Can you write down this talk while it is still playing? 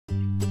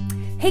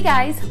Hey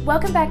guys,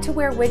 welcome back to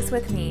Wear Wigs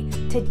with me.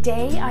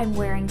 Today I'm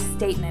wearing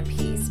Statement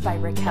Piece by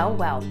Raquel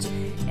Welch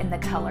in the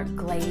color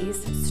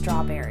Glazed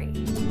Strawberry.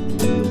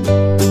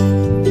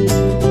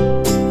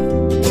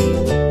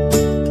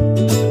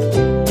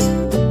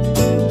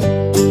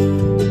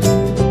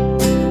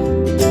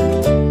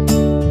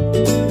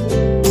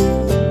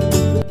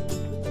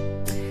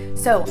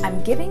 So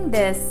I'm giving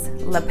this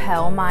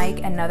lapel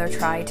mic another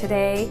try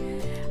today.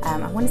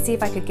 I want to see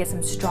if I could get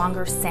some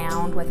stronger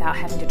sound without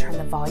having to turn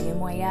the volume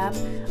way up.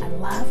 I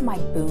love my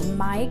boom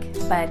mic,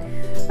 but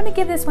I'm going to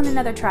give this one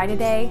another try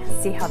today,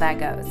 see how that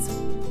goes.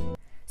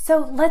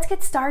 So let's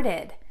get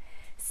started.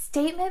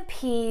 Statement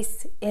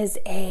Piece is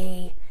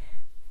a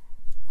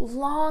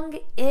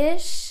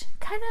long-ish,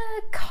 kind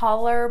of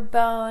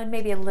collarbone,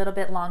 maybe a little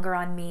bit longer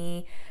on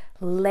me,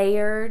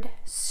 layered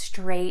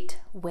straight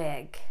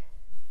wig.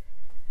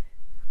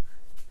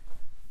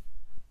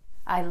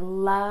 I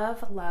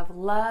love, love,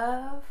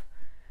 love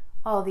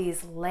all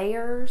these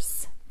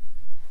layers.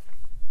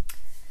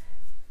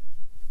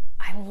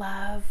 I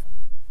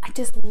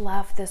just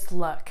love this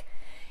look.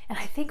 And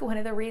I think one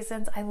of the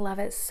reasons I love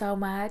it so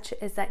much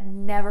is that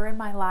never in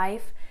my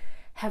life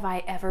have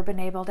I ever been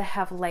able to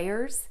have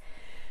layers.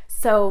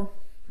 So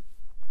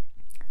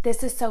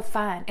this is so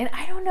fun. And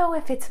I don't know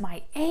if it's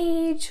my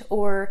age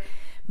or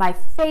my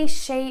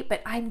face shape,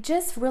 but I'm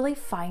just really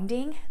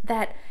finding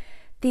that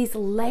these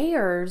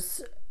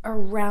layers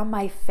around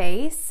my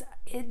face,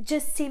 it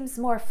just seems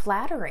more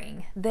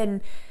flattering than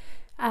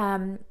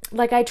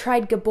like I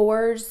tried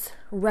Gabor's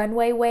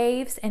runway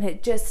waves, and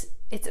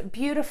it's a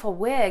beautiful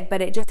wig,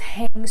 but it just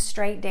hangs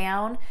straight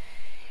down.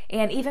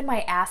 And even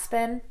my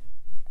Aspen,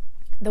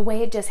 the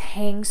way it just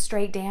hangs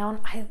straight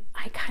down,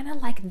 I kind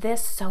of like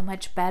this so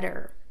much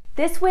better.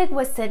 This wig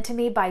was sent to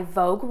me by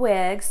Vogue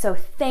Wigs, so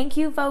thank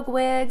you Vogue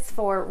Wigs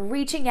for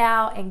reaching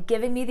out and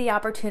giving me the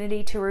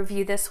opportunity to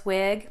review this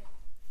wig.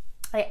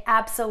 I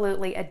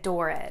absolutely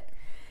adore it.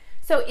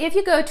 So if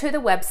you go to the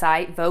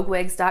website,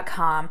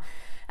 voguewigs.com,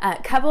 a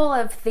couple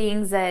of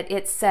things that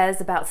it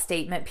says about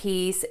Statement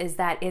Piece is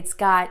that it's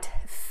got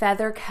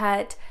feather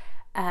cut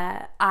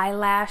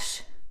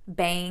eyelash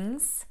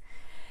bangs,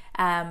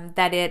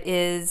 that it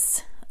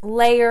is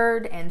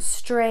layered and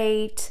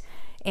straight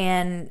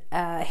and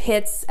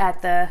hits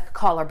at the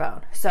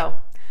collarbone. So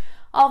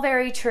all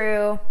very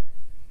true.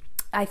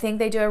 I think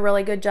they do a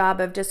really good job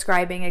of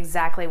describing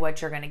exactly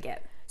what you're going to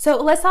get. So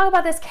let's talk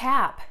about this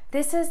cap.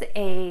 This is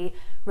a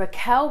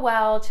Raquel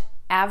Welch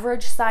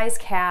average size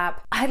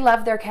cap. I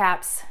love their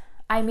caps.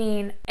 I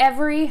mean,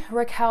 every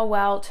Raquel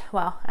Welch,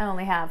 well, I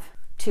only have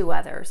two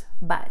others,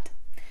 but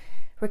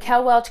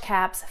Raquel Welch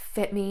caps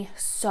fit me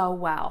so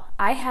well.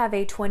 I have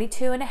a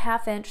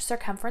 22.5-inch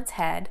circumference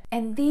head,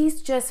 and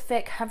these just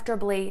fit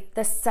comfortably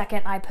the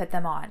second I put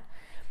them on.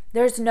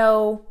 There's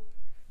no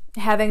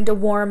having to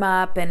warm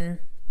up and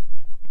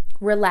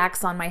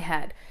relax on my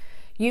head.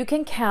 You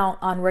can count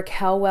on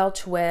Raquel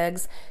Welch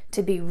wigs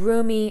to be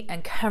roomy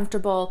and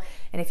comfortable,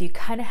 and if you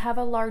kind of have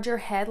a larger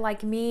head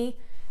like me,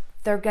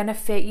 they're gonna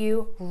fit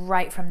you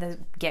right from the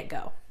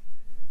get-go.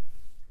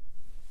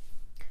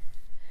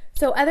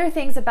 So other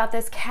things about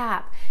this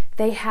cap,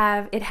 it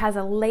has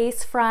a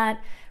lace front.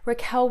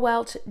 Raquel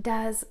Welch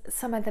does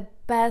some of the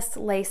best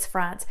lace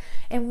fronts.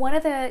 And one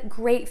of the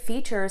great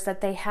features that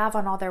they have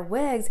on all their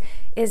wigs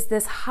is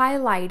this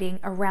highlighting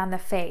around the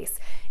face.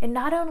 And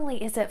not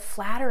only is it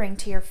flattering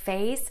to your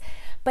face,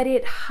 but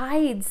it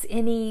hides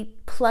any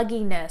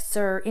plugginess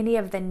or any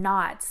of the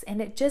knots.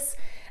 And it just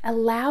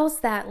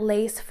allows that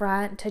lace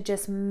front to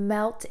just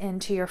melt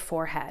into your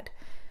forehead.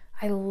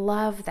 I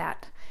love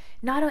that.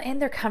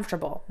 And they're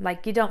comfortable,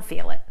 like you don't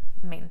feel it.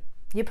 I mean,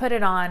 you put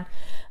it on.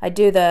 I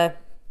do the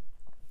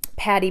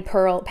Patty's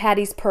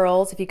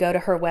Pearls. If you go to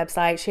her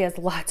website, she has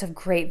lots of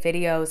great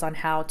videos on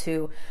how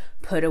to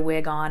put a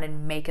wig on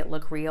and make it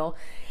look real.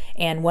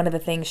 And one of the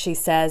things she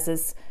says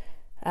is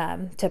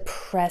to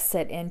press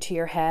it into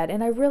your head.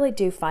 And I really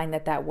do find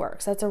that that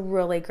works. That's a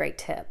really great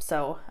tip.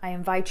 So I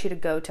invite you to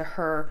go to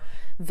her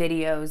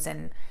videos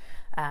and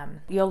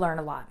you'll learn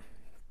a lot.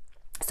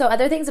 So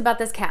other things about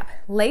this cap: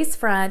 lace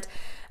front,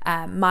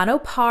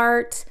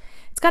 monopart.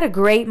 It's got a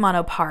great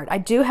monopart. I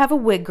do have a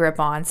wig grip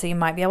on, so you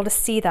might be able to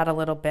see that a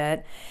little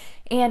bit.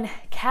 And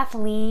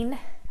Kathleen,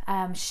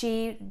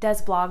 she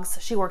does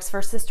blogs. She works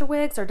for Sister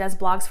Wigs or does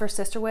blogs for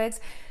Sister Wigs.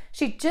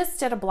 She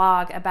just did a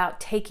blog about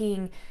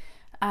taking,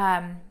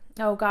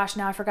 oh gosh,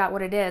 now I forgot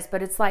what it is,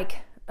 but it's like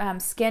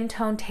skin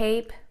tone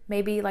tape,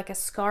 maybe like a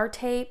scar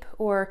tape,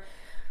 or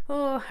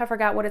oh, I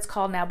forgot what it's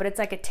called now, but it's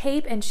like a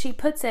tape, and she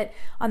puts it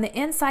on the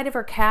inside of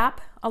her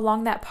cap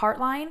along that part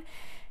line,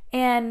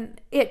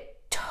 and it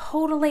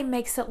totally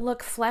makes it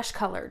look flesh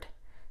colored.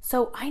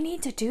 So I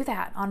need to do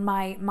that on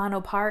my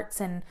mono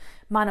parts and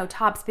mono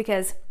tops,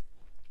 because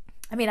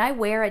I mean, I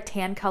wear a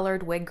tan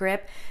colored wig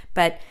grip,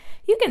 but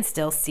you can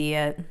still see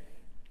it,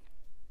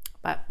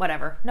 but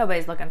whatever,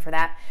 nobody's looking for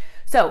that.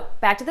 So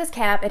back to this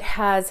cap,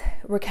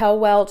 Raquel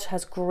Welch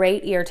has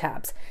great ear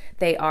tabs.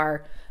 They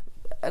are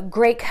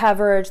great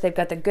coverage. They've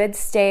got the good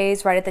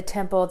stays right at the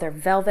temple. They're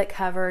velvet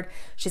covered.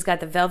 She's got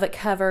the velvet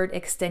covered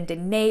extended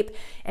nape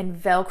and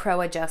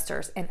Velcro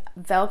adjusters. And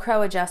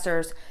Velcro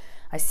adjusters,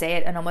 I say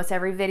it in almost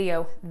every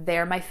video,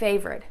 they're my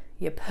favorite.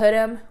 You put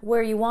them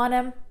where you want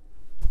them.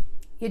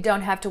 You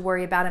don't have to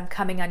worry about them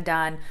coming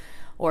undone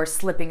or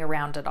slipping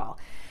around at all.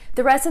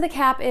 The rest of the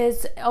cap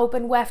is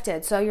open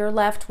wefted, so you're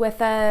left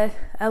with a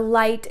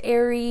light,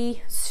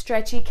 airy,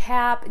 stretchy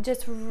cap,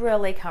 just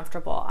really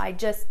comfortable. I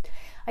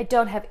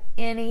don't have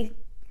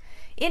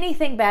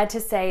anything bad to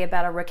say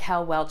about a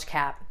Raquel Welch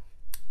cap.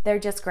 They're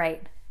just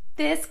great.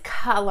 This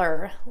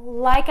color,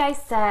 like I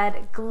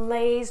said,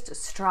 glazed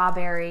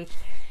strawberry.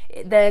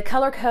 The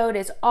color code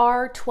is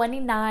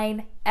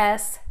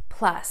R29S+.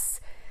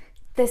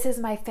 This is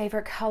my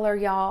favorite color,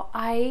 y'all.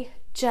 I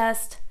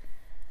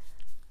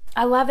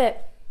love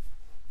it.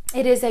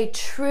 It is a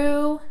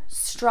true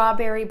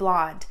strawberry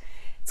blonde.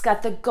 It's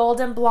got the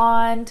golden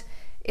blonde.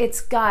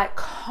 It's got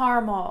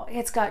caramel.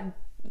 It's got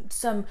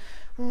some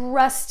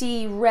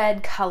rusty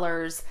red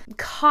colors,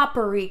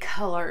 coppery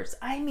colors.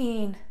 I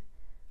mean,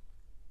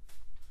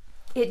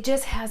 it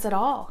just has it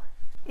all.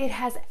 It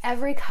has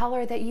every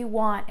color that you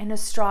want in a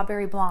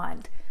strawberry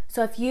blonde.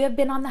 So if you have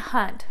been on the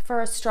hunt for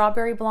a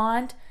strawberry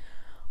blonde,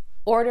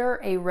 order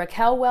a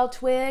Raquel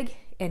Welch wig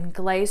in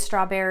glazed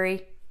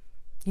strawberry.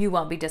 You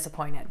won't be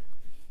disappointed.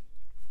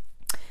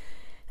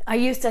 I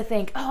used to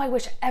think, oh, I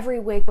wish every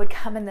wig would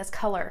come in this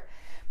color.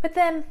 But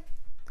then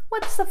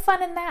what's the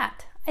fun in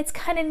that? It's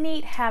kind of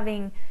neat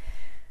having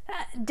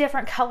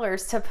different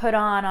colors to put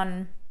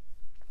on,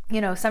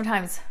 you know,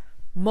 sometimes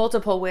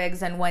multiple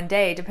wigs in one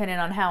day, depending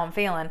on how I'm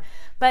feeling.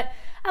 But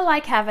I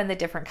like having the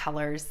different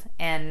colors,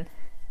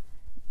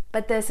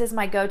 but this is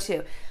my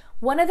go-to.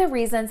 One of the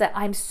reasons that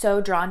I'm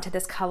so drawn to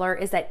this color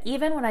is that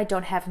even when I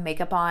don't have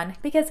makeup on,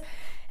 because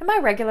in my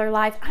regular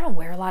life, I don't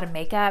wear a lot of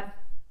makeup.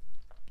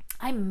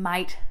 I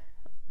might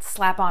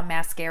slap on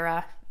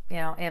mascara, you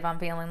know, if I'm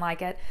feeling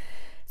like it.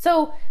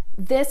 So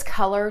this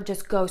color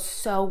just goes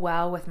so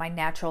well with my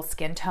natural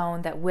skin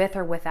tone that with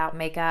or without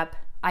makeup,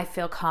 I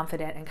feel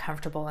confident and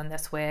comfortable in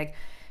this wig.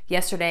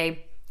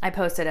 Yesterday, I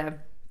posted a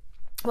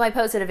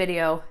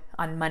video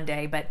on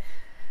Monday, but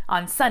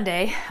on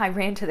Sunday, I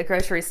ran to the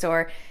grocery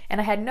store and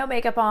I had no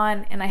makeup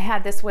on and I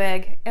had this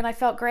wig and I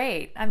felt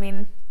great. I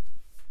mean,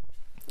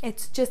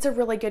 it's just a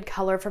really good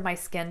color for my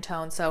skin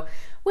tone. So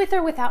with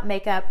or without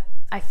makeup,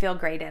 I feel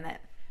great in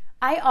it.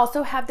 I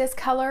also have this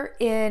color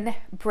in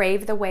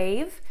Brave the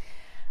Wave.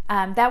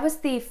 That was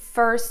the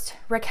first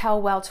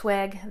Raquel Welch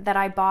wig that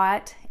I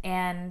bought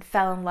and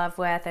fell in love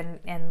with,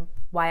 and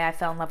why I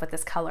fell in love with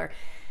this color.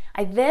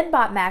 I then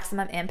bought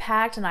Maximum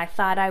Impact and I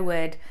thought I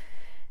would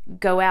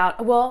go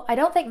out. Well, I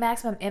don't think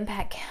Maximum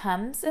Impact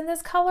comes in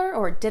this color,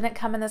 or didn't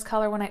come in this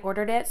color when I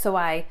ordered it. So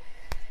I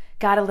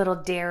got a little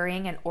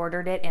daring and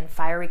ordered it in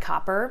Fiery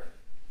Copper.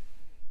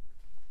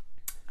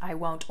 I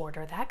won't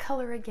order that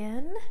color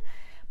again,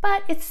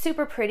 but it's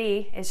super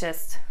pretty. It's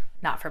just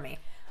not for me.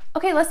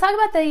 Okay, let's talk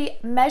about the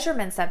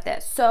measurements of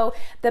this. So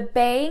the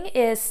bang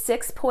is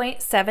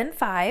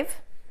 6.75.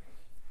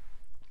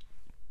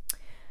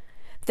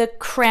 The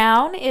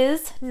crown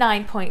is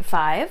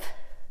 9.5.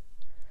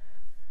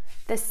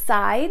 The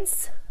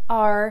sides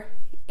are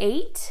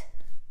 8.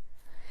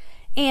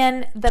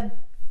 And the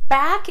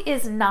back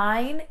is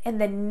 9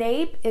 and the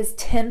nape is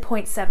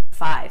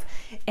 10.75.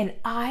 And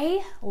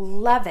I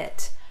love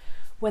it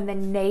when the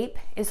nape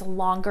is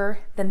longer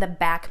than the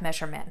back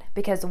measurement,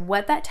 because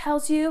what that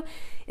tells you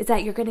is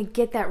that you're gonna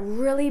get that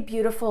really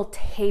beautiful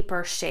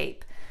taper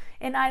shape.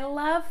 And I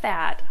love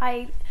that.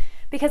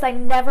 Because I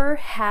never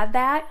had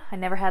that. I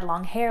never had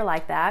long hair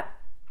like that.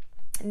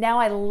 Now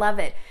I love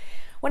it.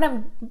 When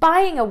I'm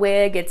buying a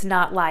wig, it's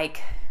not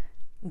like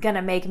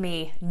gonna make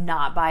me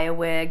not buy a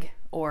wig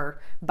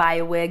or buy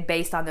a wig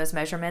based on those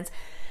measurements.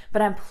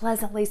 But I'm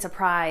pleasantly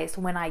surprised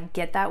when I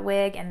get that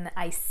wig and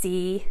I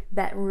see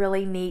that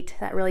really neat,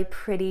 that really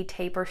pretty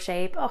taper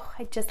shape. Oh,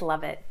 I just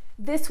love it.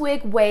 This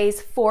wig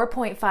weighs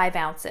 4.5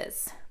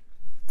 ounces.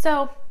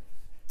 So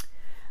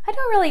I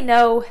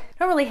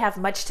don't really have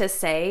much to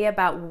say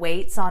about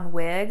weights on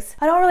wigs.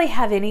 I don't really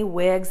have any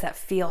wigs that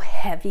feel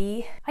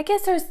heavy. I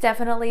guess there's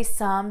definitely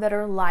some that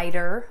are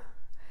lighter,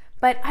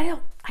 but I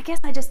guess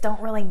I just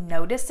don't really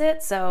notice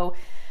it. So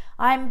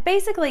I'm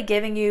basically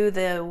giving you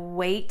the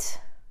weight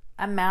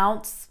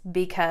amounts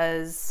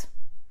because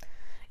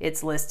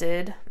it's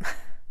listed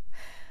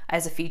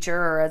as a feature,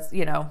 or as,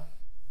 you know,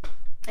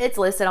 it's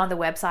listed on the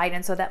website,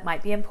 and so that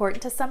might be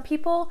important to some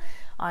people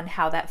on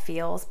how that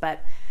feels.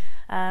 But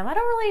I don't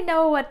really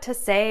know what to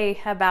say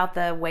about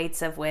the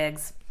weights of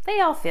wigs. They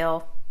all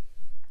feel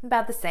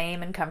about the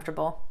same and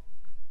comfortable.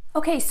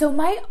 Okay, so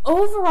my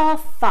overall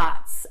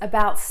thoughts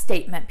about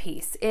Statement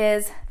Piece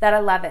is that I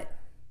love it.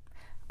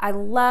 I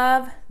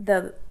love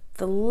the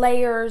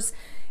layers,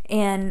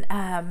 and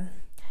I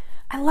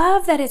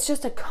love that it's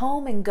just a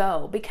comb and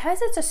go.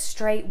 Because it's a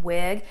straight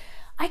wig,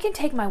 I can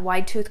take my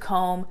wide tooth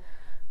comb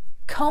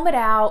it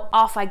out,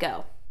 off I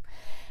go.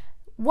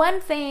 One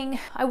thing,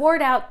 I wore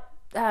it out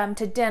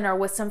to dinner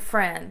with some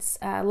friends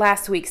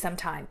last week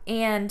sometime.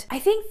 And I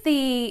think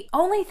the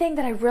only thing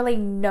that I really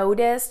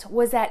noticed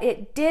was that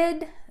it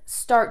did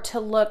start to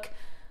look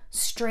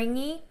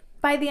stringy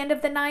by the end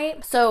of the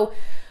night. So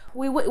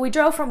we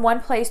drove from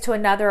one place to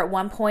another at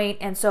one point,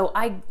 and so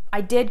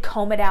I did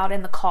comb it out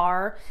in the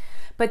car.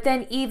 But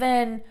then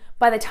even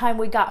by the time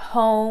we got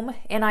home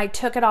and I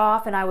took it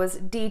off and I was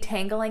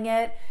detangling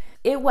it,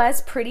 it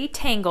was pretty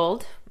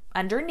tangled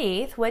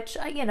underneath, which,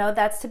 you know,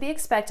 that's to be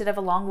expected of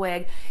a long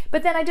wig.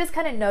 But then I just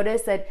kind of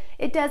noticed that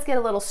it does get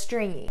a little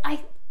stringy.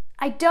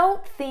 I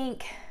don't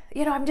think,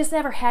 you know, I've just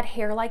never had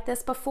hair like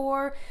this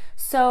before.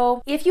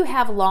 So if you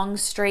have long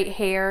straight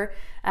hair,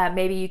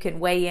 maybe you can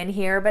weigh in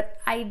here, but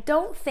I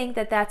don't think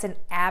that that's an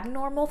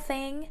abnormal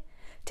thing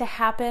to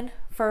happen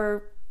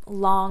for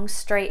long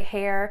straight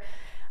hair.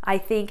 I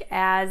think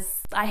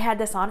as I had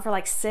this on for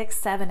like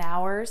 6-7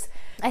 hours,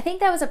 I think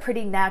that was a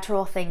pretty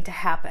natural thing to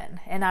happen.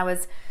 And I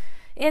was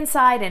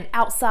inside and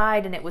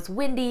outside and it was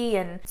windy,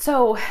 and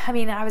so I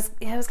mean it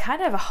was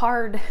kind of a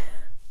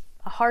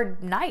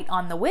hard night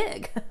on the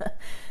wig.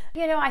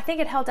 You know, I think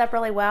it held up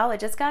really well. It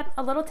just got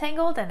a little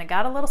tangled and it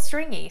got a little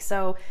stringy.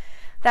 So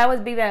that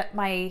would be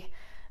my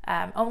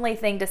only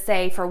thing to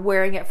say for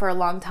wearing it for a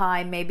long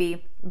time.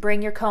 Maybe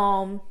bring your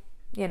comb,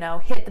 you know,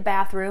 hit the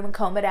bathroom and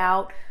comb it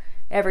out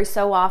every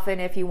so often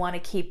if you want to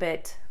keep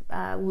it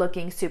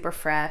looking super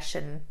fresh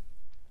and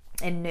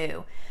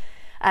new.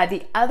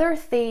 The other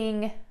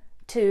thing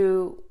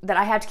that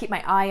I have to keep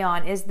my eye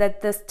on is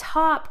that this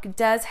top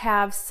does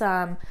have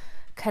some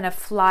kind of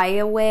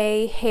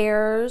flyaway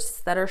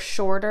hairs that are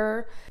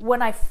shorter.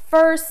 When I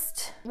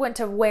first went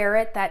to wear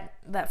it,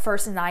 that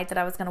first night that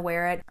I was going to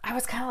wear it, I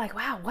was kind of like,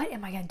 wow, what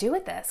am I going to do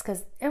with this?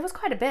 Because it was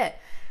quite a bit.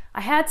 I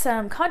had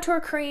some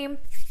contour cream.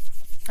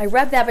 I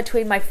rubbed that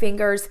between my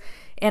fingers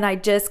and I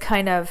just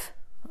kind of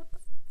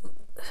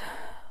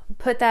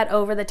put that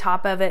over the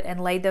top of it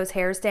and laid those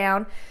hairs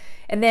down.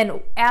 And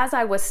then as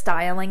I was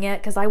styling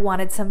it, because I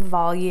wanted some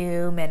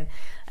volume and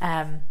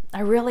I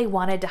really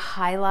wanted to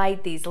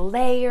highlight these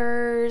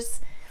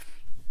layers,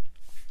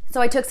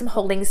 so I took some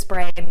holding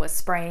spray and was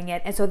spraying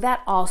it. And so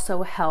that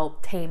also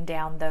helped tame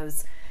down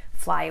those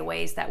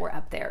flyaways that were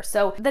up there.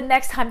 So the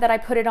next time that I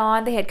put it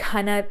on, they had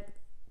kind of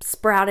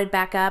sprouted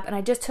back up, and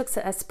I just took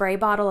a spray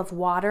bottle of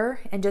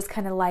water and just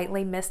kind of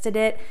lightly misted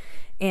it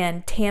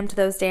and tamped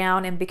those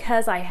down. And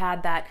because I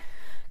had that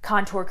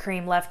contour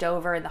cream left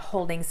over and the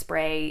holding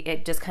spray,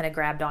 it just kind of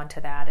grabbed onto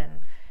that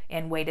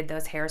and weighted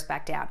those hairs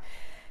back down.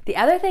 The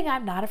other thing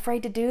I'm not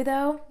afraid to do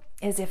though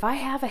is if I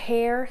have a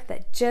hair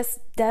that just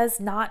does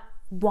not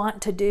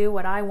want to do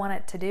what I want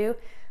it to do,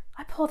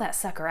 I pull that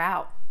sucker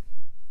out.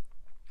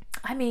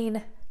 I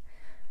mean,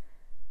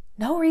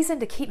 no reason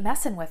to keep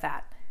messing with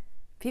that.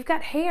 If you've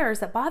got hairs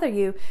that bother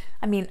you,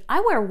 I mean,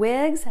 I wear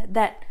wigs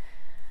that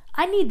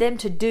I need them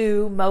to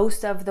do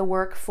most of the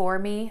work for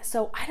me,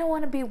 so I don't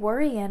want to be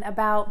worrying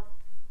about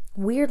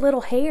weird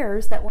little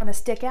hairs that want to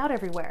stick out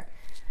everywhere.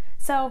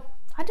 So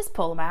I just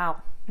pull them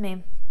out. I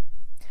mean,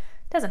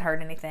 it doesn't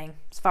hurt anything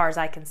as far as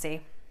I can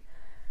see.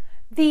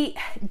 The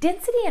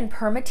density and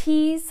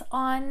permatease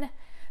on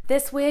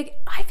this wig,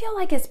 I feel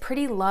like is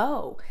pretty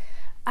low.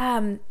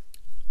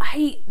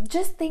 I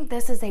just think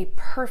this is a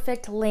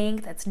perfect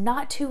length. It's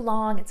not too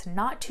long, it's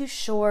not too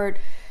short.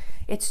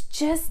 It's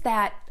just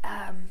that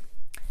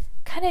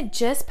kind of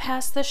just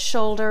past the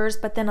shoulders,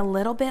 but then a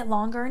little bit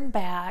longer in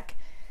back.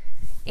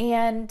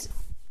 And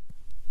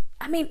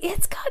I mean,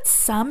 it's got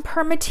some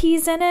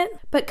permatease in it,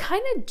 but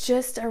kind of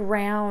just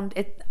around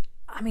it.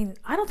 I mean,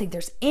 I don't think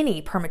there's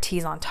any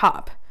permatease on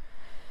top.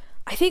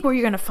 I think where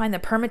you're going to find the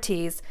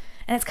permatease,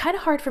 and it's kind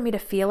of hard for me to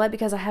feel it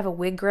because I have a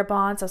wig grip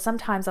on, so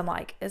sometimes I'm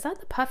like, is that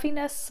the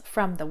puffiness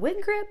from the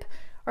wig grip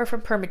or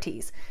from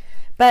permatease?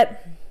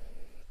 But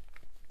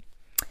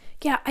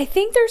yeah, I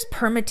think there's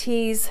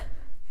permatease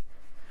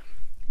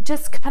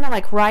just kind of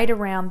like right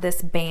around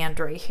this band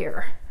right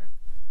here.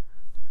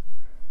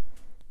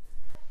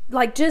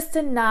 Like just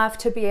enough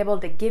to be able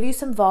to give you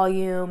some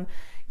volume,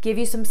 give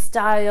you some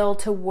style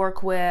to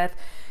work with.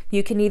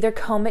 You can either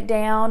comb it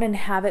down and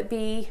have it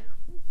be,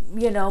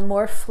 you know,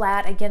 more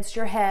flat against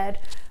your head,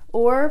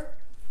 or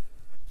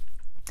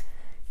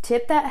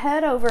tip that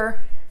head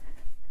over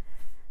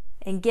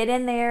and get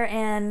in there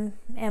and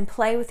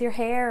play with your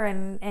hair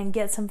and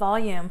get some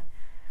volume.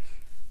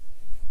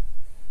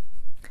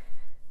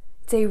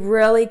 It's a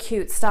really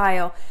cute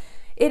style.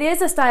 It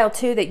is a style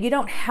too that you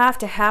don't have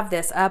to have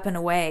this up and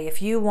away.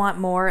 If you want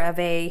more of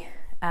a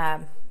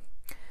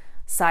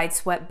side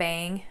swept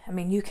bang, I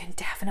mean, you can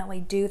definitely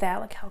do that.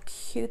 Look how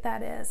cute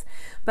that is.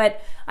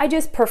 But I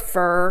just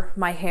prefer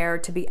my hair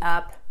to be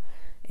up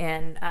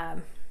and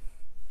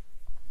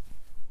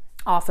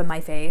off of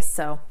my face,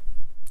 so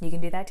you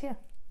can do that too.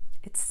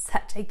 It's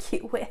such a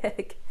cute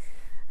wig.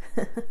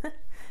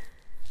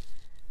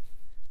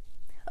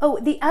 Oh,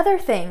 the other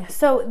thing,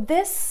 so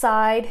this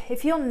side,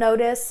 if you'll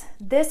notice,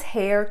 this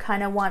hair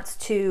kind of wants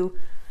to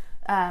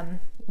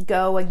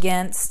go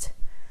against,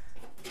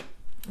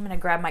 I'm gonna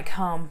grab my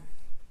comb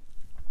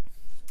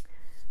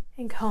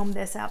and comb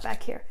this out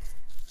back here.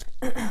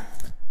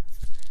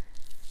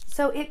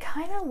 So it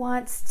kind of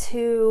wants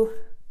to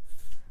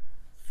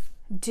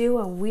do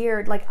a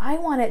weird, like I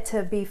want it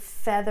to be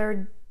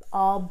feathered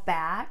all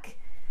back,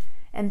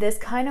 and this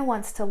kind of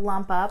wants to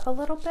lump up a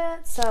little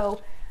bit.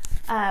 So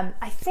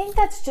I think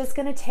that's just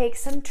going to take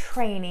some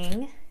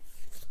training.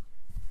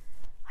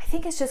 I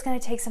think it's just going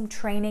to take some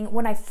training.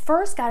 When I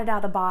first got it out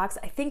of the box,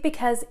 I think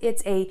because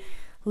it's a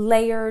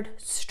layered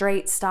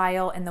straight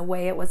style and the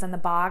way it was in the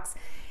box,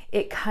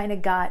 it kind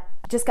of got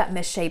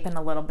misshapen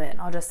a little bit.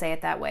 I'll just say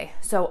it that way.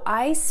 So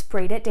I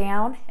sprayed it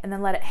down and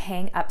then let it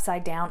hang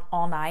upside down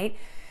all night.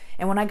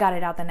 And when I got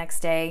it out the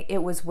next day,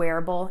 it was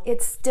wearable.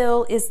 It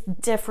still is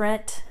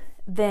different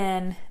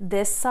than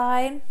this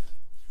side.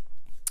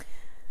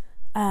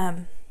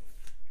 But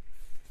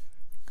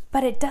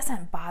it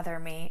doesn't bother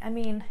me. I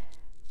mean,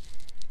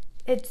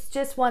 it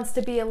just wants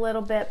to be a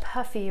little bit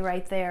puffy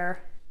right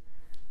there.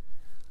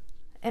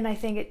 And I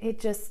think it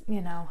just,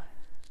 you know,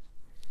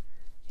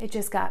 it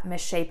just got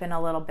misshapen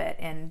a little bit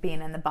in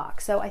being in the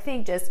box. So I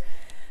think just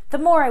the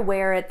more I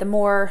wear it, the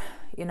more,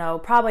 you know,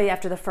 probably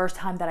after the first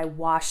time that I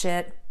wash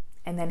it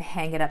and then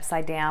hang it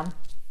upside down,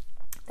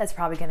 that's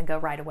probably going to go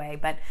right away.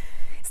 But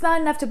it's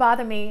not enough to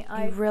bother me.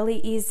 Really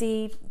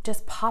easy,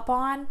 just pop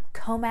on,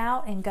 comb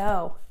out, and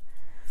go.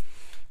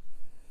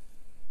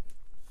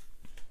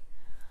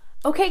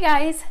 Okay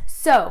guys,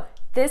 so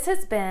this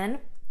has been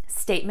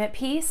Statement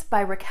Piece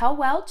by Raquel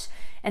Welch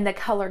in the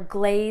color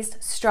Glazed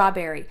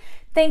Strawberry.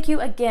 Thank you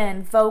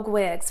again, Vogue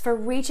Wigs, for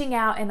reaching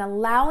out and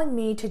allowing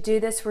me to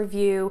do this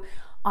review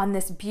on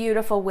this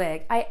beautiful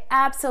wig. I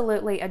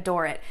absolutely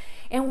adore it.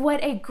 And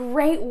what a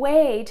great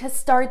way to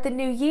start the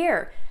new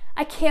year.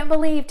 I can't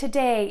believe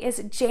today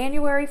is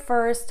January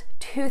 1st,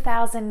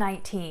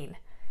 2019.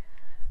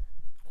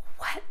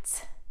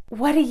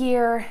 What a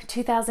year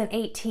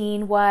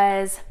 2018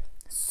 was.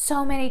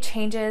 So many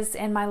changes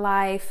in my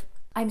life.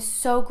 I'm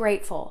so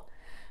grateful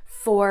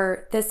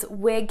for this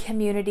wig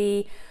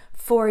community,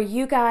 for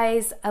you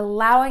guys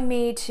allowing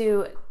me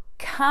to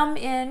come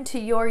into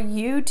your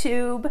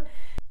YouTube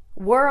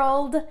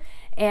world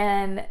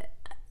and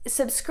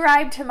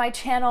subscribe to my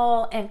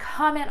channel and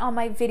comment on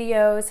my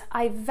videos.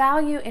 I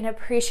value and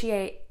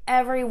appreciate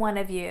every one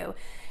of you.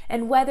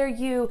 And whether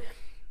you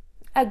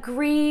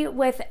agree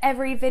with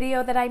every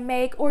video that I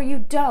make or you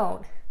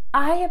don't,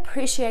 I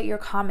appreciate your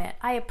comment.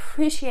 I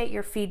appreciate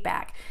your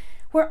feedback.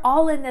 We're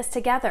all in this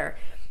together.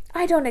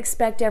 I don't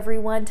expect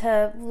everyone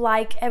to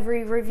like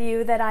every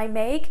review that I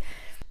make.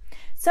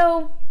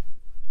 So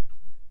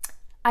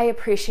I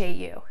appreciate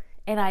you,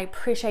 and I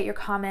appreciate your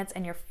comments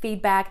and your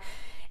feedback,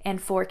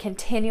 and for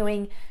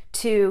continuing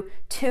to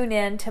tune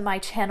in to my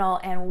channel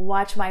and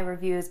watch my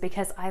reviews,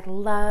 because I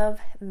love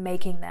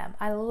making them.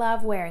 I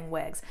love wearing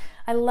wigs.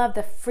 I love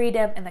the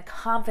freedom and the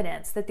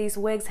confidence that these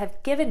wigs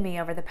have given me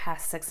over the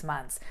past 6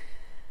 months.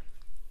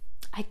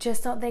 I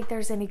just don't think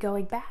there's any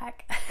going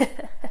back.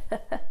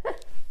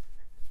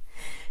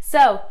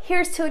 So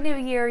here's to a new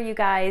year, you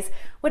guys.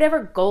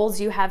 Whatever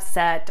goals you have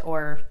set,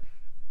 or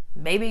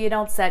maybe you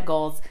don't set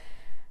goals,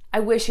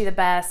 I wish you the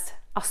best.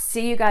 I'll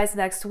see you guys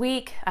next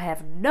week. I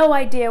have no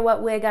idea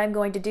what wig I'm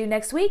going to do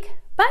next week,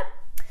 but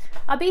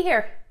I'll be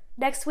here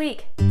next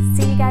week.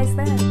 See you guys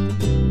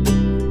then.